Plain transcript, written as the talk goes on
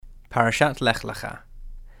Parashat Lekh Lekha.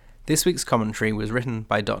 This week's commentary was written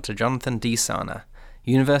by Dr. Jonathan D. Sarna,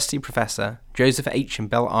 University Professor, Joseph H. and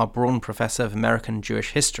Bell R. Braun Professor of American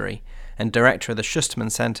Jewish History, and Director of the Schusterman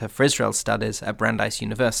Center for Israel Studies at Brandeis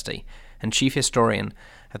University, and Chief Historian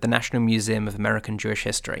at the National Museum of American Jewish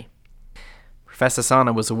History. Professor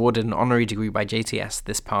Sarna was awarded an honorary degree by JTS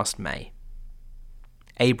this past May.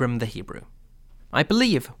 Abram the Hebrew. I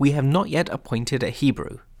believe we have not yet appointed a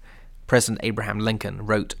Hebrew, President Abraham Lincoln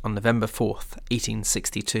wrote on November 4,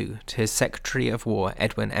 1862, to his Secretary of War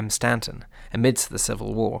Edwin M. Stanton amidst the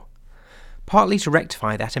Civil War. Partly to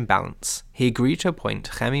rectify that imbalance, he agreed to appoint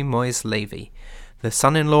Chemi Moise Levi, the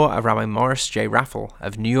son-in-law of Rabbi Morris J. Raffel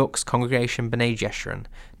of New York's Congregation B'nai Jeshurun,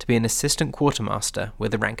 to be an assistant quartermaster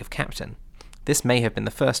with the rank of captain. This may have been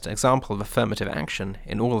the first example of affirmative action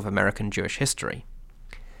in all of American Jewish history.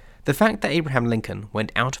 The fact that Abraham Lincoln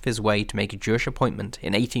went out of his way to make a Jewish appointment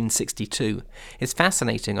in 1862 is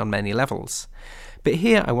fascinating on many levels. But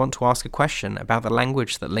here I want to ask a question about the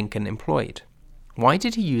language that Lincoln employed. Why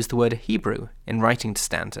did he use the word Hebrew in writing to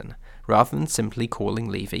Stanton, rather than simply calling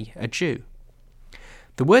Levi a Jew?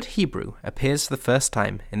 The word Hebrew appears for the first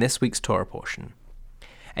time in this week's Torah portion.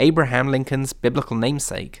 Abraham Lincoln's biblical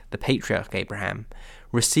namesake, the patriarch Abraham,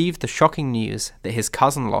 received the shocking news that his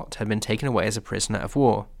cousin Lot had been taken away as a prisoner of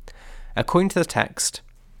war. According to the text,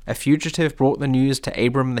 a fugitive brought the news to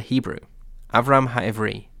Abram the Hebrew, Avram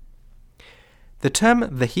HaEvri. The term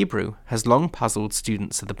the Hebrew has long puzzled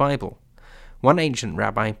students of the Bible. One ancient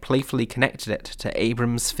rabbi playfully connected it to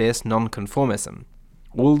Abram's fierce nonconformism.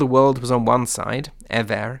 All the world was on one side,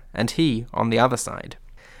 Ever, and he on the other side,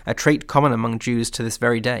 a trait common among Jews to this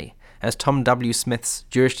very day, as Tom W. Smith's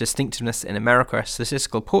Jewish Distinctiveness in America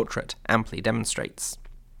Statistical Portrait amply demonstrates.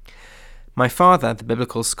 My father, the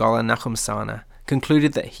biblical scholar Nachum Sarna,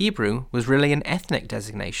 concluded that Hebrew was really an ethnic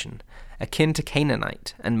designation, akin to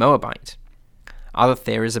Canaanite and Moabite. Other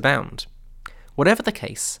theories abound. Whatever the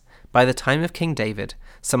case, by the time of King David,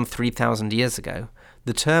 some 3,000 years ago,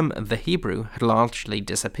 the term the Hebrew had largely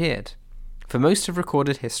disappeared. For most of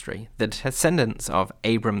recorded history, the descendants of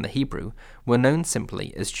Abram the Hebrew were known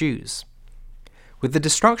simply as Jews. With the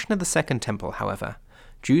destruction of the Second Temple, however,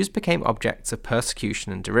 Jews became objects of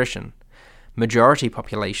persecution and derision. Majority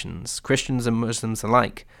populations, Christians and Muslims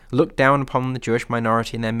alike, looked down upon the Jewish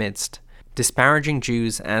minority in their midst, disparaging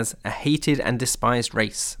Jews as a hated and despised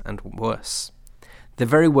race, and worse. The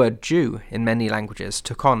very word Jew in many languages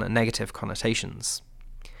took on negative connotations.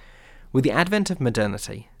 With the advent of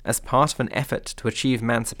modernity, as part of an effort to achieve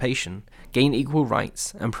emancipation, gain equal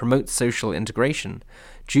rights, and promote social integration,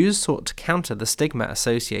 Jews sought to counter the stigma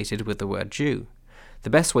associated with the word Jew. The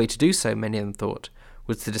best way to do so, many of them thought,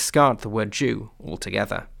 was to discard the word Jew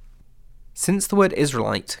altogether. Since the word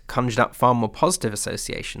Israelite conjured up far more positive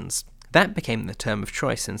associations, that became the term of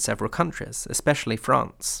choice in several countries, especially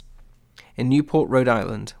France. In Newport, Rhode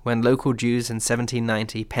Island, when local Jews in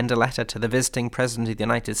 1790 penned a letter to the visiting President of the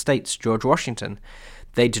United States, George Washington,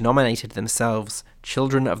 they denominated themselves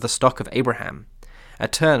Children of the Stock of Abraham, a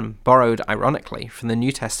term borrowed ironically from the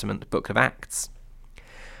New Testament book of Acts.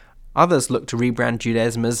 Others looked to rebrand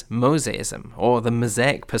Judaism as Mosaism, or the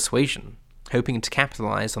Mosaic persuasion, hoping to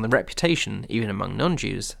capitalize on the reputation, even among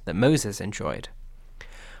non-Jews, that Moses enjoyed.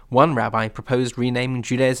 One rabbi proposed renaming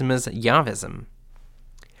Judaism as Yahvism.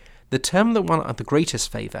 The term that won the greatest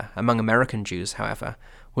favor among American Jews, however,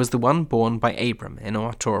 was the one borne by Abram in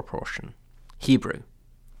our Torah portion, Hebrew.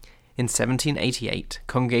 In 1788,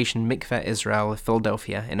 Congregation Mikveh Israel of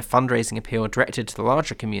Philadelphia, in a fundraising appeal directed to the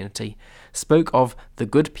larger community, spoke of the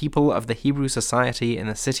good people of the Hebrew Society in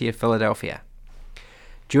the city of Philadelphia.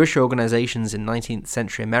 Jewish organizations in 19th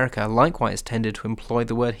century America likewise tended to employ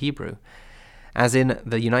the word Hebrew, as in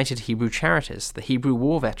the United Hebrew Charities, the Hebrew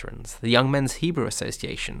War Veterans, the Young Men's Hebrew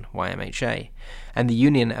Association, YMHA, and the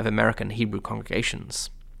Union of American Hebrew Congregations.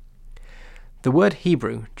 The word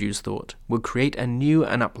Hebrew, Jews thought, would create a new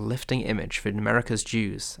and uplifting image for America's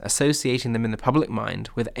Jews, associating them in the public mind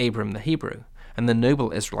with Abram the Hebrew and the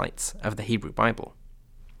noble Israelites of the Hebrew Bible.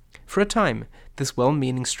 For a time, this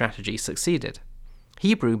well-meaning strategy succeeded.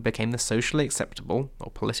 Hebrew became the socially acceptable,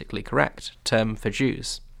 or politically correct, term for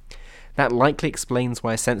Jews. That likely explains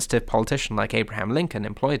why a sensitive politician like Abraham Lincoln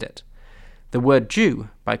employed it. The word Jew,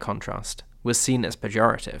 by contrast, was seen as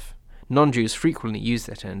pejorative. Non-Jews frequently used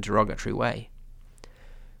it in a derogatory way.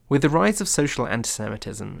 With the rise of social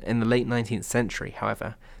antisemitism in the late 19th century,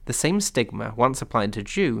 however, the same stigma once applied to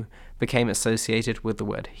Jew became associated with the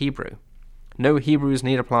word Hebrew. No Hebrews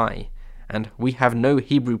need apply, and we have no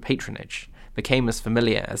Hebrew patronage became as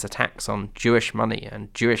familiar as attacks on Jewish money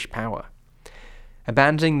and Jewish power.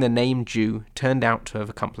 Abandoning the name Jew turned out to have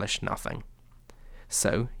accomplished nothing.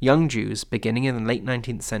 So, young Jews, beginning in the late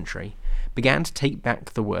 19th century, began to take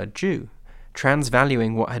back the word Jew,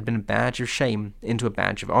 transvaluing what had been a badge of shame into a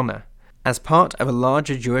badge of honor. As part of a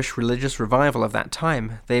larger Jewish religious revival of that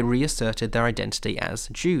time, they reasserted their identity as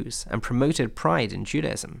Jews and promoted pride in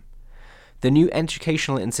Judaism. The new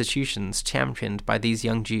educational institutions championed by these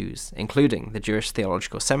young Jews, including the Jewish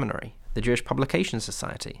Theological Seminary, the Jewish Publication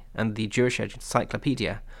Society, and the Jewish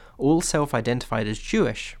Encyclopedia, all self-identified as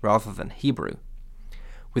Jewish rather than Hebrew.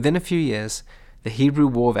 Within a few years, the Hebrew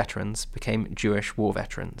war veterans became Jewish war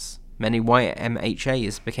veterans. Many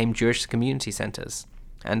YMHAs became Jewish community centers,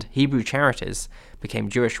 and Hebrew charities became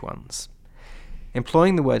Jewish ones.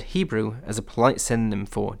 Employing the word Hebrew as a polite synonym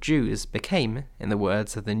for Jews became, in the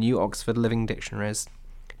words of the New Oxford Living Dictionaries,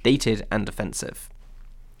 dated and offensive.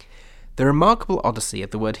 The remarkable odyssey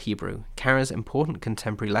of the word Hebrew carries important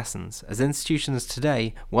contemporary lessons as institutions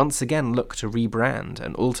today once again look to rebrand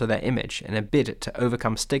and alter their image in a bid to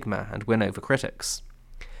overcome stigma and win over critics.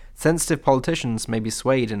 Sensitive politicians may be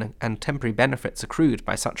swayed and temporary benefits accrued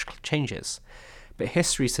by such changes, but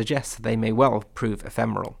history suggests that they may well prove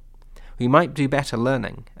ephemeral. We might do better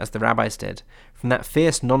learning, as the rabbis did, from that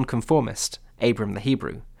fierce nonconformist, Abram the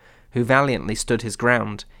Hebrew, who valiantly stood his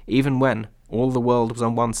ground even when all the world was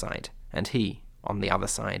on one side and he on the other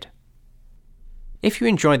side. If you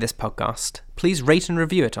enjoyed this podcast, please rate and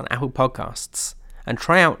review it on Apple Podcasts, and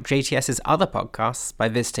try out JTS's other podcasts by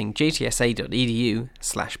visiting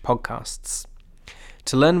jtsa.edu/podcasts.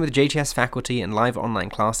 To learn with JTS faculty and live online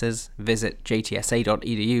classes, visit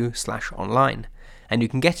jtsa.edu/online, and you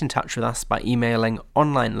can get in touch with us by emailing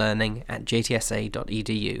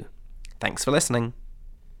onlinelearning@jtsa.edu. Thanks for listening.